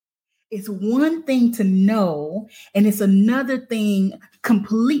It's one thing to know, and it's another thing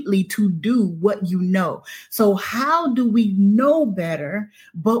completely to do what you know. So how do we know better,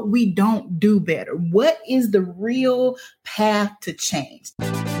 but we don't do better? What is the real path to change?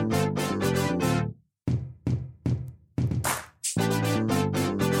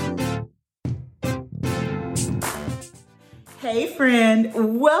 Hey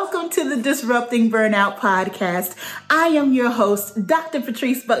friend, welcome to the Disrupting Burnout podcast. I am your host, Dr.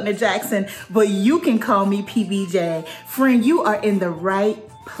 Patrice Buckner Jackson, but you can call me PBJ. Friend, you are in the right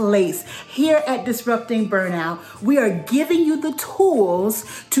place. Here at Disrupting Burnout, we are giving you the tools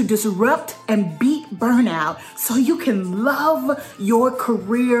to disrupt and beat burnout so you can love your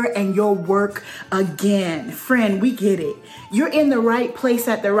career and your work again. Friend, we get it. You're in the right place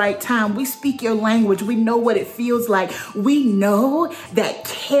at the right time. We speak your language. We know what it feels like. We know that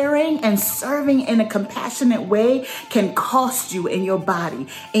caring and serving in a compassionate way can cost you in your body,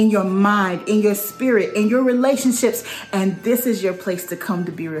 in your mind, in your spirit, in your relationships. And this is your place to come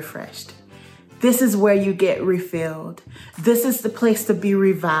to be refreshed. This is where you get refilled. This is the place to be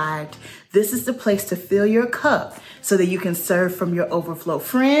revived. This is the place to fill your cup so that you can serve from your overflow.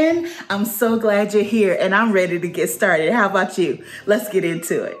 Friend, I'm so glad you're here and I'm ready to get started. How about you? Let's get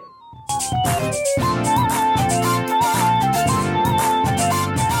into it.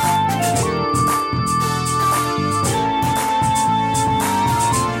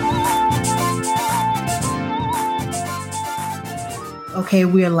 Okay,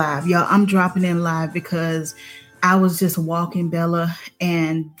 we're live. Y'all, I'm dropping in live because I was just walking Bella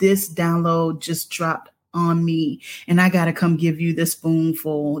and this download just dropped on me and I got to come give you this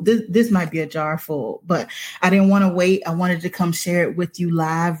spoonful. This might be a jar full, but I didn't want to wait. I wanted to come share it with you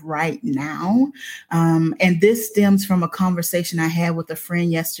live right now. And this stems from a conversation I had with a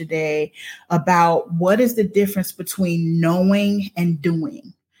friend yesterday about what is the difference between knowing and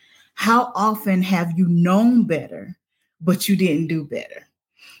doing. How often have you known better, but you didn't do better?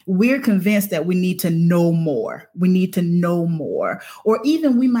 We're convinced that we need to know more. We need to know more. Or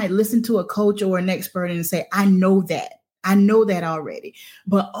even we might listen to a coach or an expert and say, I know that. I know that already.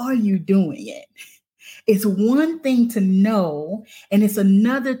 But are you doing it? It's one thing to know, and it's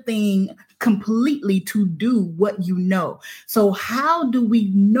another thing completely to do what you know. So how do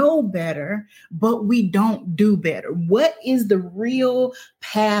we know better, but we don't do better? What is the real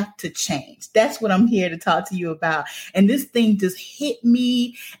path to change? That's what I'm here to talk to you about. And this thing just hit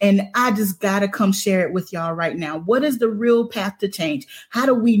me, and I just got to come share it with y'all right now. What is the real path to change? How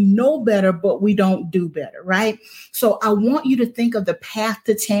do we know better, but we don't do better, right? So I want you to think of the path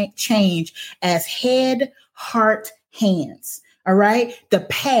to change as head, heart, hands. All right. The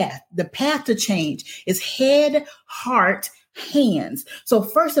path to change is head, heart, hands. So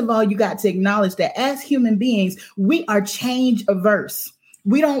first of all, you got to acknowledge that as human beings, we are change averse.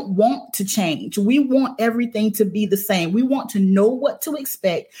 We don't want to change. We want everything to be the same. We want to know what to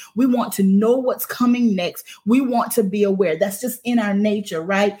expect. We want to know what's coming next. We want to be aware. That's just in our nature,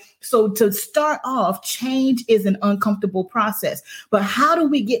 right? So to start off, change is an uncomfortable process. But how do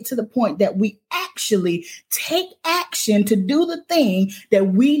we get to the point that we actually take action to do the thing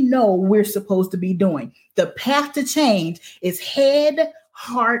that we know we're supposed to be doing? The path to change is head,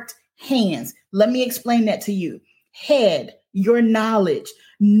 heart, hands. Let me explain that to you. Head, your knowledge.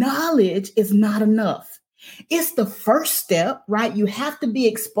 Knowledge is not enough. It's the first step, right? You have to be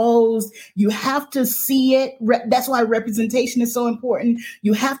exposed. You have to see it. That's why representation is so important.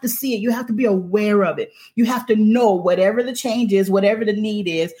 You have to see it. You have to be aware of it. You have to know whatever the change is, whatever the need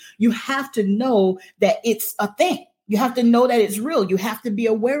is. You have to know that it's a thing. You have to know that it's real. You have to be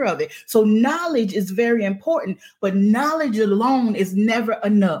aware of it. So knowledge is very important, but knowledge alone is never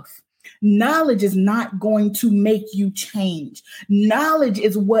enough. Knowledge is not going to make you change. Knowledge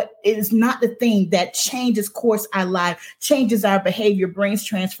is what is not the thing that changes course our life, changes our behavior, brings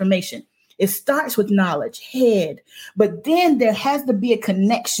transformation. It starts with knowledge, head, but then there has to be a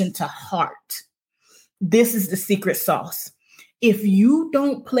connection to heart. This is the secret sauce. If you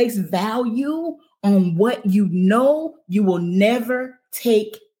don't place value on what you know, you will never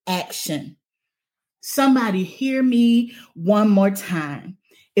take action. Somebody hear me one more time.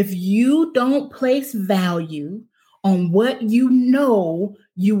 If you don't place value on what you know,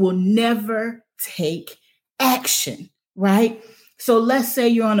 you will never take action, right? So let's say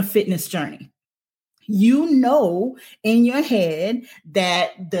you're on a fitness journey. You know in your head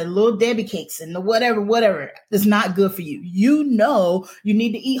that the little Debbie cakes and the whatever is not good for you. You know you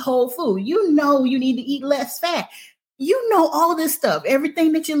need to eat whole food. You know you need to eat less fat. You know all this stuff,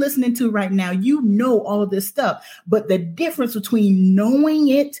 everything that you're listening to right now, you know all this stuff. But the difference between knowing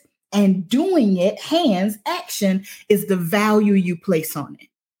it and doing it, hands, action, is the value you place on it.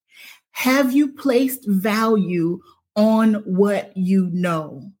 Have you placed value on what you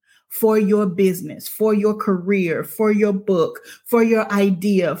know for your business, for your career, for your book, for your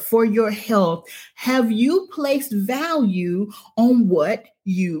idea, for your health? Have you placed value on what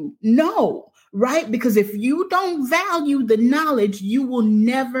you know? Right? Because if you don't value the knowledge, you will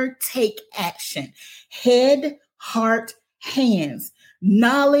never take action. Head, heart, hands.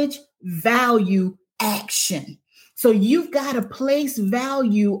 Knowledge, value, action. So you've got to place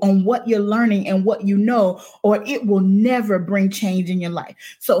value on what you're learning and what you know, or it will never bring change in your life.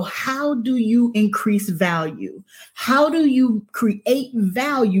 So how do you increase value? How do you create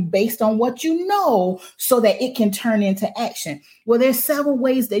value based on what you know so that it can turn into action? Well, there's several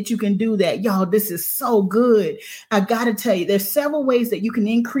ways that you can do that. Y'all, this is so good. I got to tell you, there's several ways that you can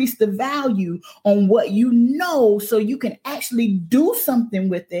increase the value on what you know so you can actually do something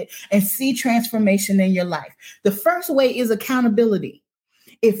with it and see transformation in your life. The first way is accountability.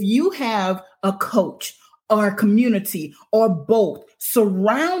 If you have a coach or a community or both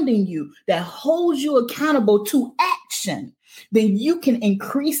surrounding you that holds you accountable to action, then you can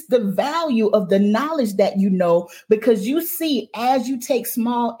increase the value of the knowledge that you know, because you see, as you take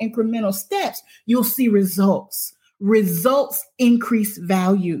small incremental steps, you'll see results. Results increase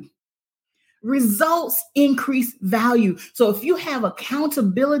value. Results increase value. So if you have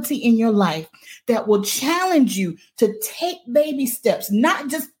accountability in your life that will challenge you to take baby steps, not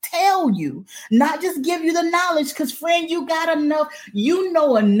just tell you, not just give you the knowledge, because friend, you got enough. You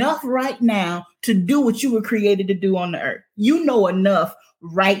know enough right now to do what you were created to do on the earth. You know enough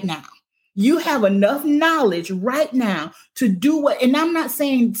right now. You have enough knowledge right now to do what, and I'm not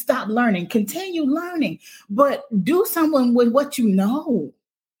saying stop learning, continue learning, but do something with what you know.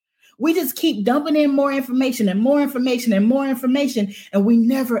 We just keep dumping in more information and more information and more information, and we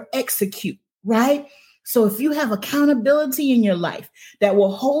never execute, right? So if you have accountability in your life that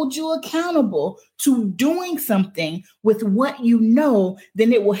will hold you accountable to doing something with what you know,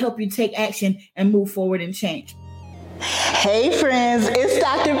 then it will help you take action and move forward and change. Hey friends, it's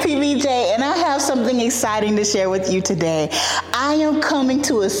Dr. PBJ, and I have something exciting to share with you today. I am coming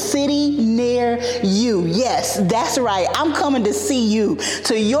to a city near you. Yes, that's right. I'm coming to see you,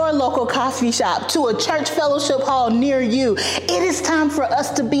 to your local coffee shop, to a church fellowship hall near you. It is time for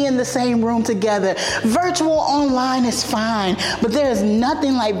us to be in the same room together. Virtual online is fine, but there is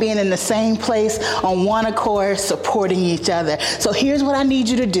nothing like being in the same place on one accord, supporting each other. So here's what I need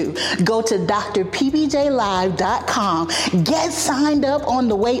you to do. Go to drpbjlive.com. Get signed up on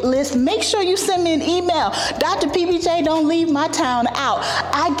the wait list. Make sure you send me an email. Dr. PBJ, don't leave my town out.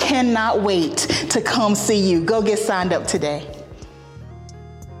 I cannot wait to come see you. Go get signed up today.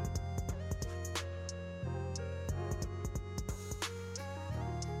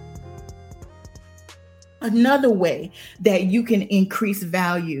 Another way that you can increase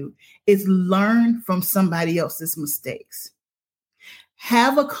value is learn from somebody else's mistakes.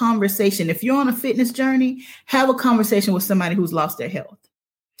 Have a conversation. If you're on a fitness journey, have a conversation with somebody who's lost their health.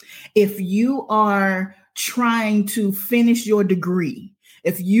 If you are trying to finish your degree,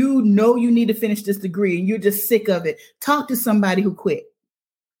 if you know you need to finish this degree and you're just sick of it, talk to somebody who quit.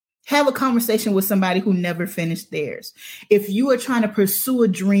 Have a conversation with somebody who never finished theirs. If you are trying to pursue a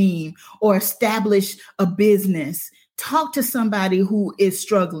dream or establish a business, talk to somebody who is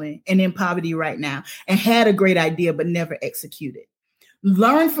struggling and in poverty right now and had a great idea but never executed.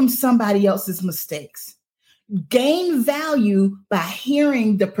 Learn from somebody else's mistakes. Gain value by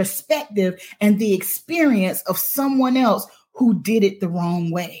hearing the perspective and the experience of someone else who did it the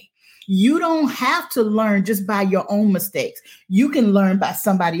wrong way. You don't have to learn just by your own mistakes. You can learn by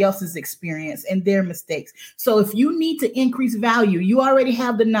somebody else's experience and their mistakes. So if you need to increase value, you already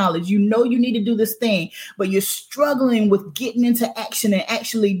have the knowledge. You know you need to do this thing, but you're struggling with getting into action and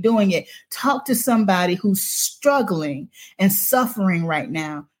actually doing it. Talk to somebody who's struggling and suffering right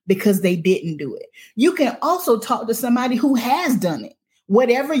now because they didn't do it. You can also talk to somebody who has done it.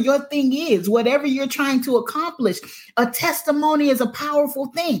 Whatever your thing is, whatever you're trying to accomplish, a testimony is a powerful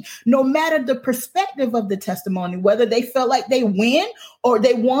thing. No matter the perspective of the testimony, whether they felt like they won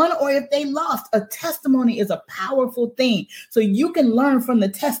or if they lost, a testimony is a powerful thing. So you can learn from the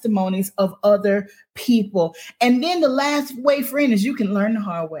testimonies of other people. And then the last way, friend, is you can learn the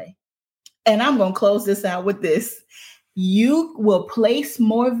hard way. And I'm going to close this out with this. You will place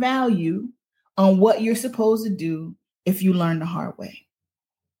more value on what you're supposed to do if you learn the hard way.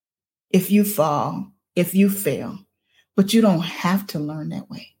 If you fall, if you fail, but you don't have to learn that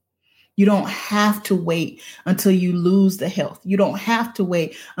way. You don't have to wait until you lose the health. You don't have to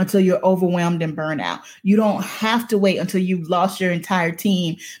wait until you're overwhelmed and burnt out. You don't have to wait until you've lost your entire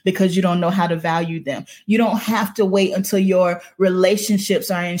team because you don't know how to value them. You don't have to wait until your relationships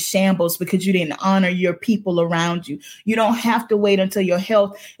are in shambles because you didn't honor your people around you. You don't have to wait until your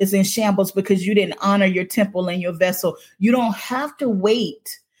health is in shambles because you didn't honor your temple and your vessel. You don't have to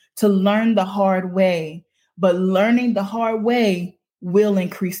wait to learn the hard way, but learning the hard way will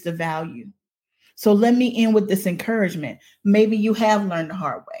increase the value. So let me end with this encouragement. Maybe you have learned the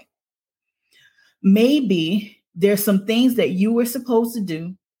hard way. Maybe there's some things that you were supposed to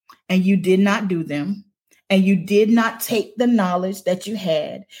do and you did not do them, and you did not take the knowledge that you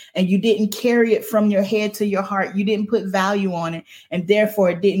had, and you didn't carry it from your head to your heart. You didn't put value on it, and therefore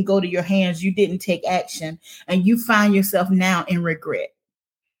it didn't go to your hands. You didn't take action, and you find yourself now in regret.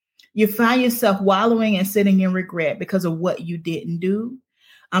 You find yourself wallowing and sitting in regret because of what you didn't do.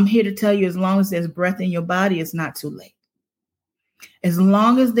 I'm here to tell you, as long as there's breath in your body, it's not too late. As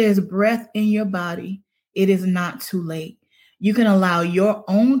long as there's breath in your body, it is not too late. You can allow your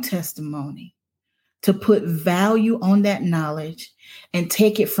own testimony to put value on that knowledge and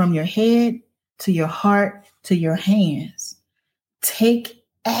take it from your head to your heart to your hands. Take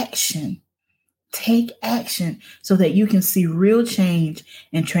action. Take action so that you can see real change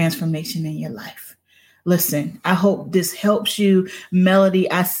and transformation in your life. Listen, I hope this helps you.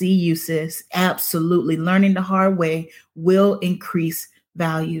 Melody, I see you, sis. Absolutely. Learning the hard way will increase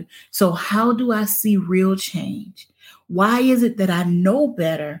value. So how do I see real change? Why is it that I know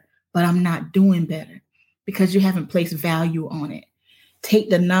better, but I'm not doing better? Because you haven't placed value on it. Take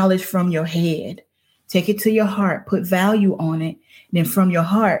the knowledge from your head. Take it to your heart. Put value on it. Then from your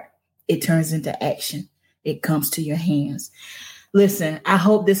heart, it turns into action. It comes to your hands. Listen, I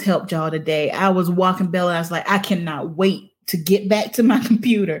hope this helped y'all today. I was walking Bella. I was like, I cannot wait to get back to my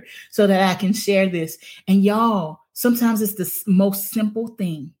computer so that I can share this. And y'all, sometimes it's the most simple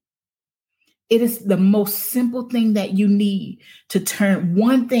thing. It is the most simple thing that you need to turn.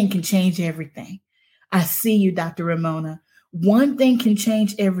 One thing can change everything. I see you, Dr. Ramona. One thing can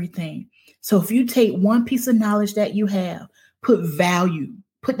change everything. So if you take one piece of knowledge that you have, put value.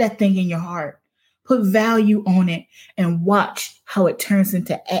 Put that thing in your heart. Put value on it and watch how it turns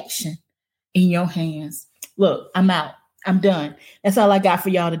into action in your hands. Look, I'm out. I'm done. That's all I got for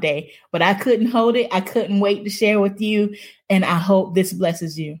y'all today. But I couldn't hold it. I couldn't wait to share with you. And I hope this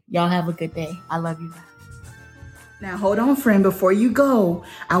blesses you. Y'all have a good day. I love you. Now, hold on, friend. Before you go,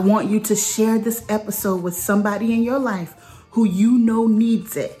 I want you to share this episode with somebody in your life who you know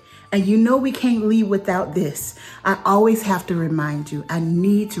needs it. And you know we can't leave without this. I always have to remind you. I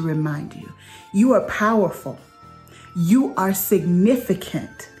need to remind you. You are powerful. You are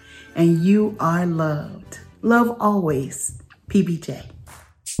significant. And you are loved. Love always. PBJ.